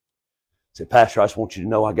 Said, Pastor, I just want you to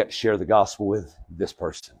know I got to share the gospel with this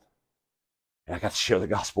person. And I got to share the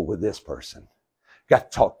gospel with this person. Got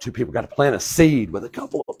to talk to people, got to plant a seed with a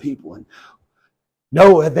couple of people. And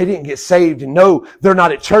no, they didn't get saved. And no, they're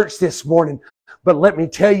not at church this morning. But let me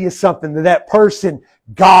tell you something, that person,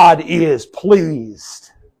 God is pleased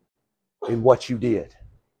in what you did.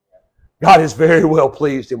 God is very well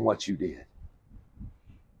pleased in what you did.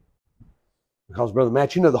 Because, Brother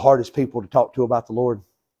Matt, you know the hardest people to talk to about the Lord?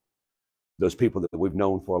 Those people that we've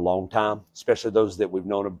known for a long time, especially those that we've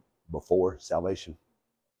known before salvation.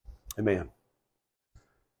 Amen.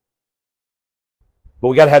 But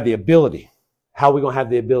we got to have the ability. How are we going to have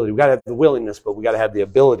the ability? We got to have the willingness, but we got to have the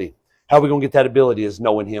ability. How are we going to get that ability? Is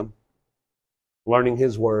knowing Him, learning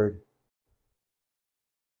His Word.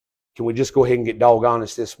 Can we just go ahead and get dog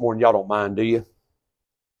honest this morning? Y'all don't mind, do you?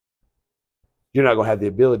 You're not going to have the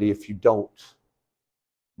ability if you don't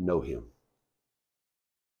know Him.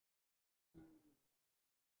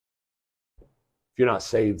 If you're not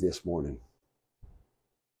saved this morning,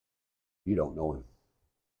 you don't know Him.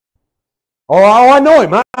 Oh, I know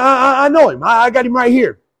Him. I know Him. I got Him right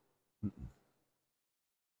here.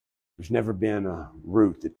 There's never been a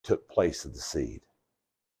root that took place of the seed.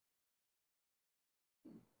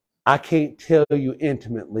 I can't tell you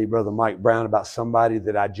intimately, Brother Mike Brown, about somebody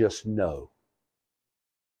that I just know.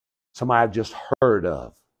 Somebody I've just heard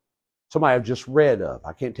of. Somebody I've just read of.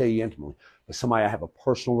 I can't tell you intimately. But somebody I have a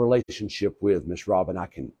personal relationship with, Miss Robin, I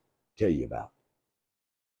can tell you about.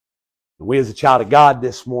 And we as a child of God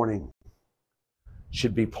this morning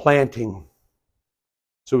should be planting.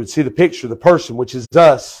 So we'd see the picture of the person, which is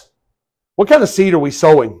us. What kind of seed are we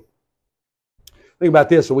sowing? Think about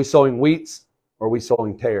this. Are we sowing wheats or are we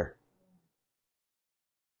sowing tare?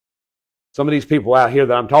 Some of these people out here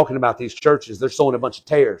that I'm talking about, these churches, they're sowing a bunch of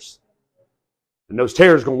tares. And those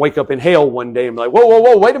tares are going to wake up in hell one day and be like, whoa, whoa,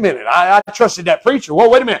 whoa, wait a minute. I trusted that preacher. Whoa,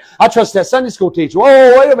 wait a minute. I trusted that Sunday school teacher.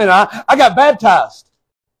 Whoa, wait a minute. I got baptized.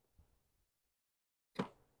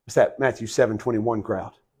 It's that Matthew 7:21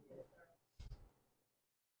 crowd.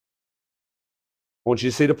 I want you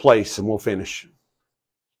to see the place and we'll finish.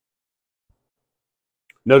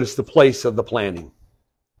 Notice the place of the planting.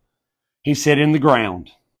 He said in the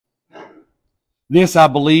ground. This, I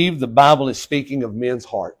believe, the Bible is speaking of men's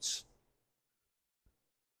hearts.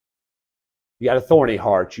 You got a thorny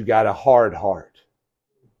heart. You got a hard heart.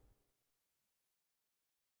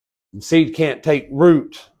 And seed can't take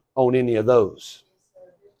root on any of those.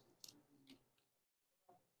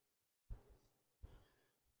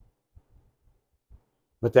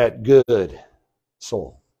 But that good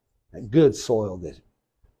soil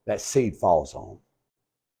that seed falls on.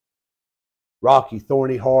 Rocky,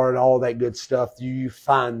 thorny, hard, all that good stuff. You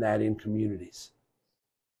find that in communities.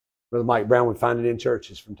 Brother Mike Brown would find it in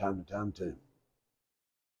churches from time to time too.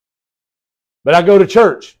 But I go to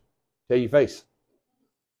church. Tell your face.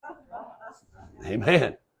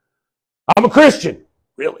 Amen. I'm a Christian.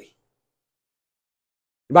 Really?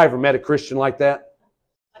 Anybody ever met a Christian like that?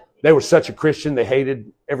 They were such a Christian, they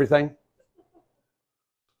hated everything.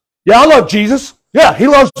 Yeah, I love Jesus. Yeah, He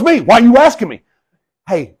loves me. Why are you asking me?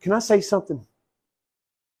 Hey, can I say something?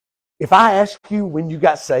 If I ask you when you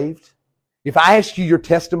got saved, if I ask you your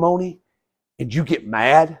testimony and you get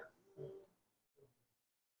mad,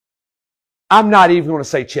 I'm not even going to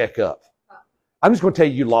say check up. I'm just going to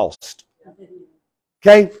tell you lost.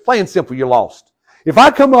 Okay? Plain and simple, you're lost. If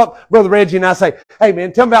I come up, Brother Reggie, and I say, hey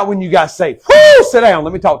man, tell me about when you got saved. Whoo, sit down,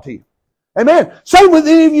 let me talk to you. Amen. Same with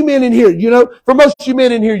any of you men in here. You know, for most of you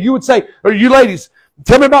men in here, you would say, or you ladies,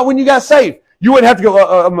 tell me about when you got saved. You wouldn't have to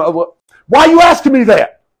go, why are you asking me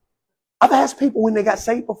that? I've asked people when they got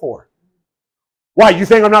saved before. Why, you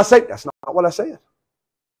think I'm not saved? That's not what I said.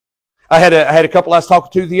 I had a couple I was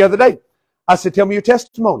talking to the other day. I said, tell me your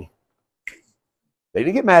testimony. They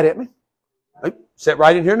didn't get mad at me. They sat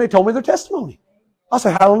right in here and they told me their testimony. I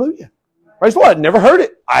said, hallelujah. Praise the Lord. I'd never heard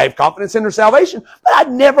it. I have confidence in their salvation, but I'd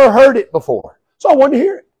never heard it before. So I wanted to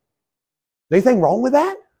hear it. Anything wrong with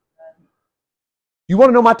that? You want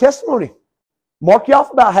to know my testimony? Mark you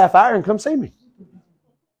off about half hour and come see me.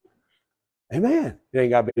 Amen. It ain't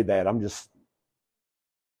got to be that.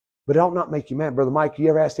 But it ought not make you mad. Brother Mike, you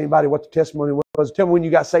ever asked anybody what the testimony was? Tell me when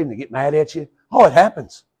you got saved and they get mad at you. Oh, it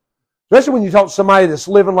happens. Especially when you talk to somebody that's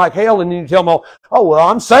living like hell and then you tell them, oh, well,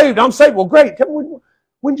 I'm saved. Well, great. Tell me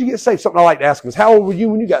when did you get saved? Something I like to ask them is, how old were you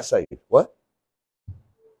when you got saved? What?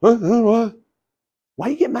 What? Why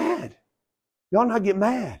you get mad? You ought not get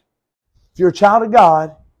mad. If you're a child of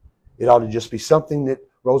God, it ought to just be something that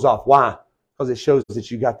rolls off. Why? Because it shows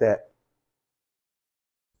that you got that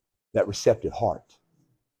receptive heart.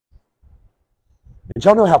 And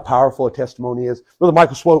y'all know how powerful a testimony is? Brother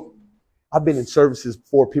Michael Swope, I've been in services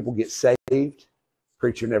before people get saved.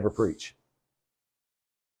 Preacher never preach.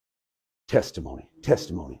 Testimony,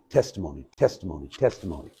 testimony, testimony, testimony,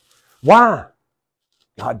 testimony. Why?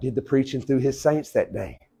 God did the preaching through His saints that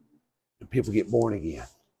day. And people get born again.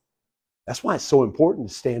 That's why it's so important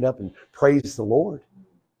to stand up and praise the Lord.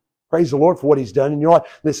 Praise the Lord for what He's done in your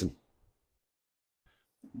life. Listen,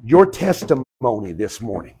 your testimony this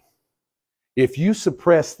morning, if you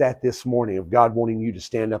suppress that this morning of God wanting you to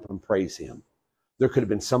stand up and praise Him, there could have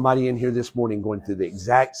been somebody in here this morning going through the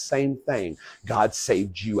exact same thing God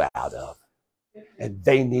saved you out of. And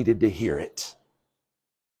they needed to hear it.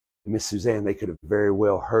 And Miss Suzanne, they could have very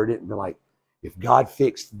well heard it and been like, if God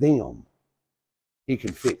fixed them, He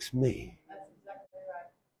can fix me. That's exactly right.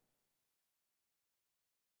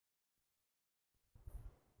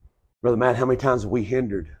 Brother Matt, how many times have we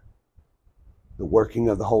hindered the working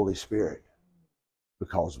of the Holy Spirit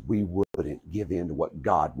because we wouldn't give in to what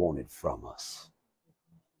God wanted from us?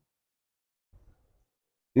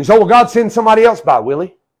 You say, well, God send somebody else by, will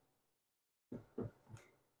He?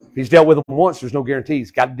 If He's dealt with them once, there's no guarantee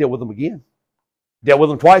He's got to deal with them again. Dealt with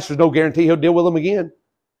them twice, there's no guarantee He'll deal with them again.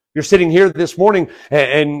 You're sitting here this morning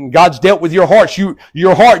and God's dealt with your heart.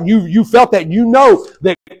 Your heart, and you felt that. You know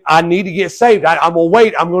that I need to get saved. I'm going to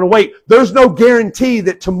wait. I'm going to wait. There's no guarantee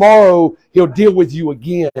that tomorrow He'll deal with you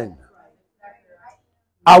again.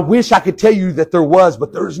 I wish I could tell you that there was,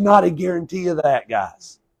 but there's not a guarantee of that,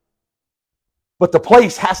 guys. But the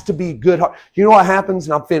place has to be good. You know what happens?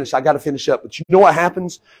 And I'm finished. I got to finish up. But you know what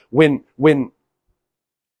happens when we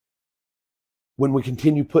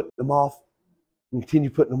continue putting them off? Continue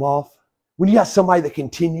putting them off. When you got somebody that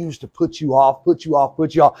continues to put you off,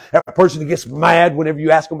 that person that gets mad whenever you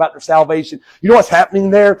ask them about their salvation, you know what's happening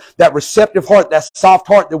there? That receptive heart, that soft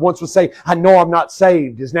heart that once would say, I know I'm not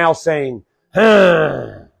saved, is now saying,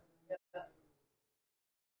 I'm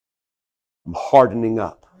hardening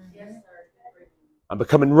up. I'm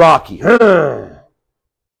becoming rocky.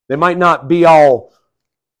 They might not be all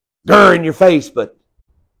in your face, but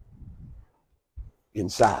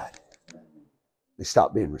inside, they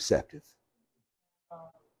stop being receptive.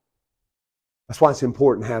 That's why it's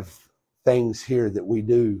important to have things here that we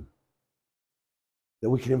do, that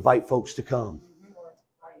we can invite folks to come.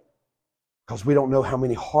 Because we don't know how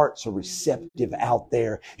many hearts are receptive out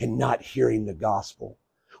there and not hearing the gospel.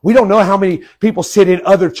 We don't know how many people sit in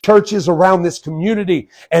other churches around this community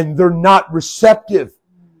and they're not receptive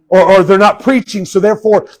or they're not preaching, so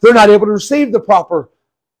therefore they're not able to receive the proper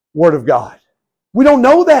Word of God. We don't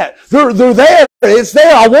know that. They're there. It's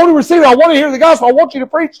there. I want to receive it. I want to hear the gospel. I want you to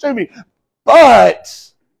preach to me.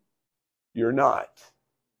 But you're not.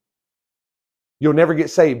 You'll never get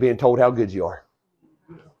saved being told how good you are.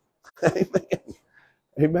 Amen.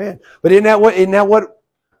 Amen. But isn't that what?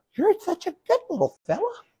 You're such a good little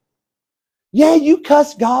fella. Yeah, you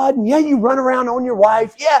cuss God, and yeah, you run around on your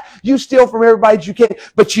wife. Yeah, you steal from everybody that you can.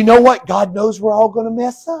 But you know what? God knows we're all going to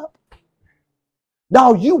mess up.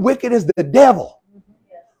 No, you wicked as the devil.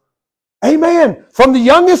 Amen. From the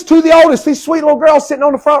youngest to the oldest, these sweet little girls sitting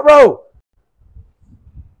on the front row.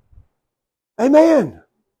 Amen.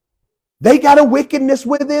 They got a wickedness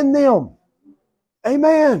within them.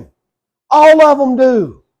 Amen. All of them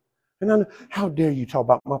do. And I know, how dare you talk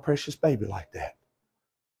about my precious baby like that?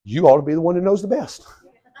 You ought to be the one that knows the best.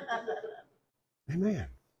 Amen.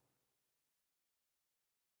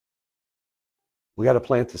 We got to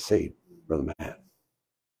plant the seed, Brother Matt.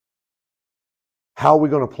 How are we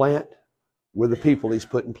going to plant? We're the people He's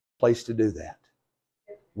put in place to do that.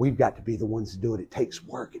 We've got to be the ones to do it. It takes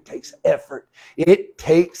work. It takes effort. It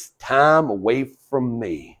takes time away from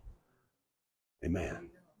me. Amen.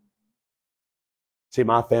 See,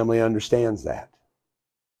 my family understands that.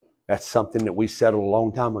 That's something that we settled a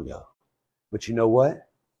long time ago. But you know what?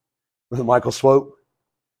 Brother Michael Swope,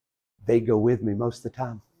 they go with me most of the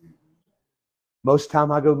time. Most of the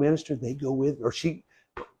time I go minister, they go with, or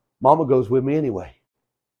Mama goes with me anyway.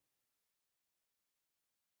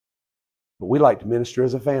 But we like to minister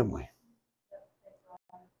as a family.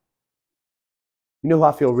 You know who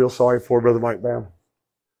I feel real sorry for, Brother Mike Brown?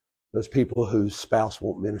 Those people whose spouse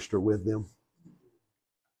won't minister with them.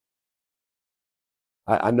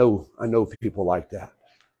 I know people like that.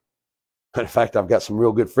 In fact, I've got some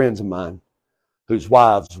real good friends of mine whose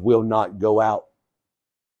wives will not go out,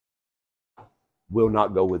 will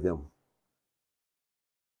not go with them,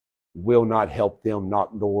 will not help them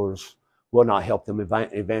knock doors, will not help them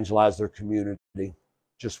evangelize their community,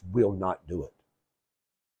 just will not do it.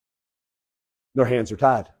 Their hands are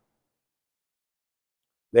tied.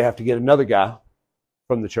 They have to get another guy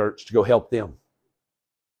from the church to go help them.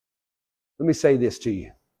 Let me say this to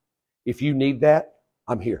you. If you need that,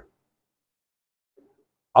 I'm here.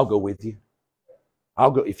 I'll go with you. I'll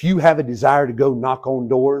go. If you have a desire to go knock on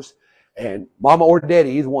doors, And mama or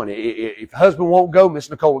daddy, either one. If husband won't go, Miss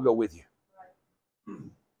Nicole will go with you.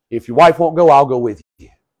 If your wife won't go, I'll go with you.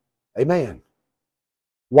 Amen.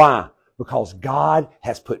 Why? Because God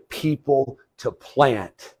has put people to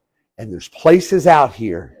plant. And there's places out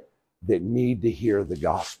here that need to hear the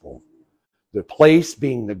gospel. The place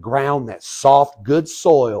being the ground, that soft, good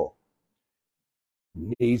soil,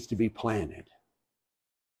 needs to be planted.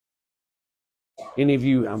 Any of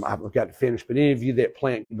you, I've got to finish, but any of you that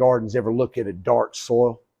plant gardens ever look at a dark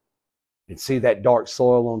soil and see that dark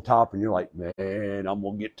soil on top and you're like, man, I'm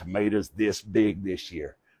going to get tomatoes this big this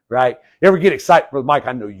year, right? You ever get excited? Brother Mike,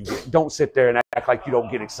 I know you do. Don't sit there and act like you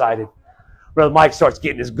don't get excited. Brother Mike starts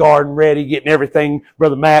getting his garden ready, getting everything.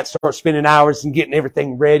 Brother Matt starts spending hours and getting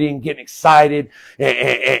everything ready and getting excited.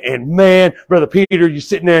 And man, Brother Peter, you're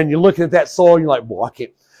sitting there and you're looking at that soil and you're like, boy, I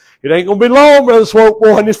can't. It ain't going to be long, Brother Swope,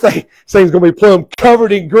 boy, and this thing's going to be plumb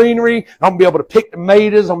covered in greenery. I'm going to be able to pick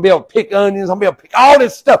tomatoes. I'm going to be able to pick onions. I'm going to be able to pick all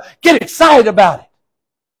this stuff. Get excited about it.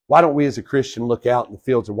 Why don't we as a Christian look out and the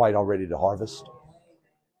fields are white already to harvest?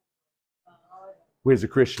 We as a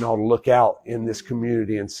Christian ought to look out in this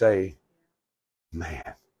community and say,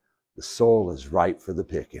 man, the soil is ripe for the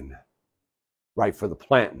picking, ripe for the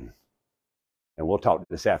planting. And we'll talk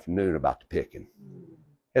this afternoon about the picking.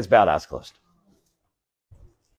 Heads bowed, eyes closed.